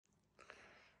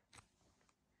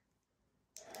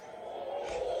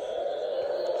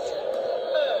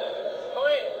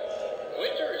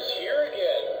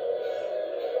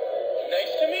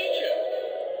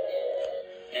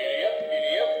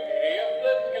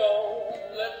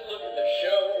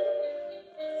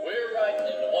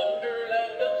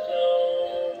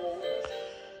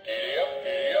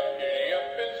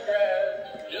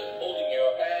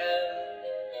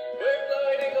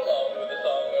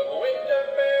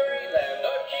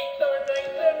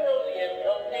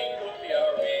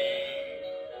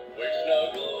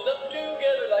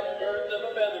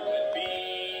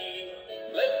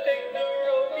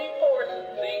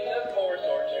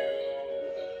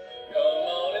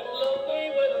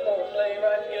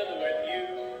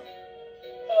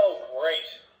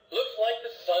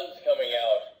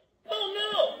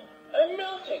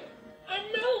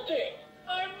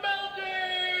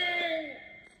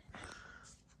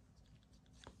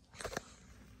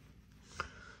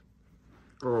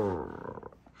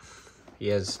He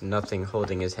has nothing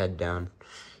holding his head down.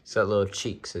 He's got little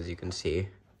cheeks, as you can see.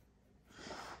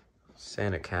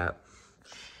 Santa cap.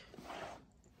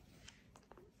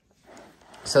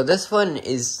 So this one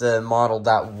is the model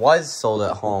that was sold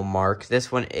at Hallmark.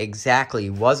 This one exactly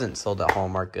wasn't sold at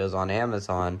Hallmark. It was on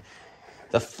Amazon.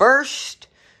 The first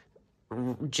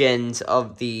gens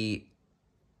of the...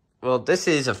 Well, this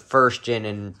is a first gen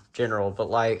in general, but,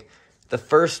 like, the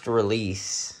first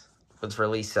release was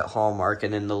released at Hallmark,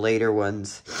 and then the later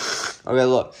ones... Okay,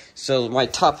 look. So, my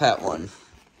top hat one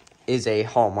is a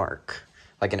Hallmark.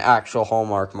 Like, an actual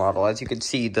Hallmark model. As you can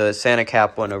see, the Santa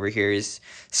cap one over here is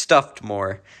stuffed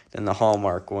more than the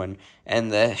Hallmark one.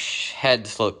 And the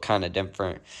heads look kind of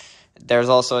different. There's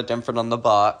also a difference on the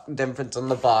box.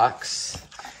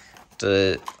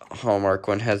 The Hallmark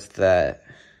one has that.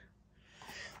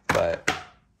 But,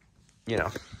 you know,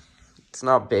 it's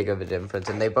not big of a difference.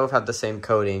 And they both have the same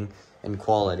coating and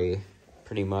quality,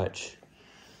 pretty much.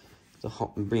 The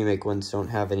remake ones don't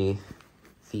have any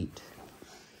feet.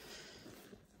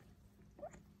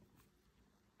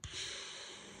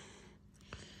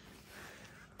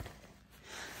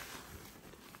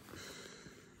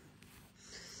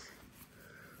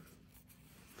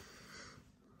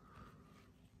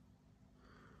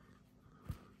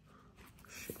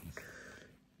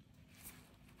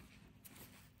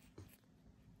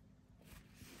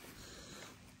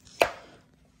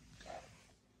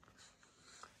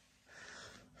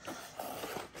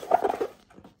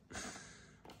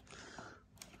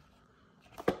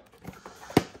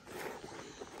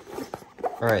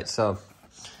 Alright, so,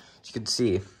 as you can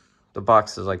see, the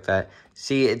box is like that.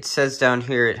 See, it says down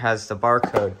here it has the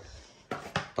barcode.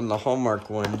 On the Hallmark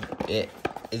one, it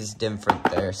is different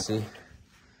there, see?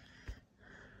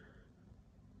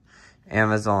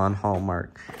 Amazon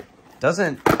Hallmark. It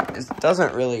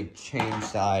doesn't really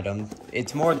change the item.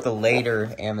 It's more the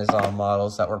later Amazon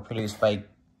models that were produced by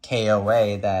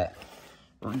KOA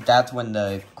that's when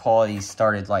the quality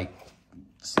started, like,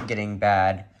 getting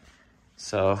bad.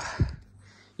 So...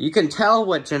 You can tell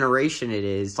what generation it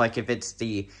is, like if it's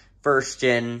the first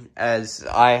gen, as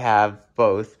I have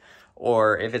both,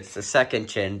 or if it's the second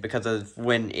gen, because of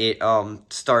when it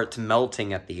starts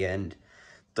melting at the end.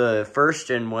 The first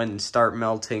gen ones start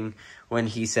melting when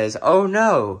he says, "Oh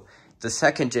no!" The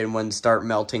second gen ones start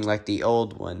melting like the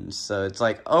old ones. So it's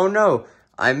like, "Oh no,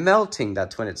 I'm melting."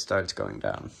 That's when it starts going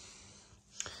down.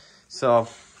 So,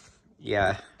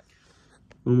 yeah.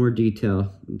 One more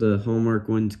detail. The Hallmark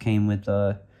ones came with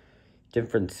a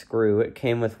different screw. It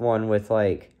came with one with,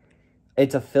 like,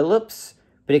 it's a Phillips,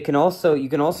 but you can also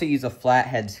use a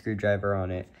flathead screwdriver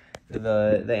on it.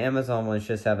 The Amazon ones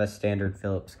just have a standard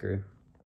Phillips screw.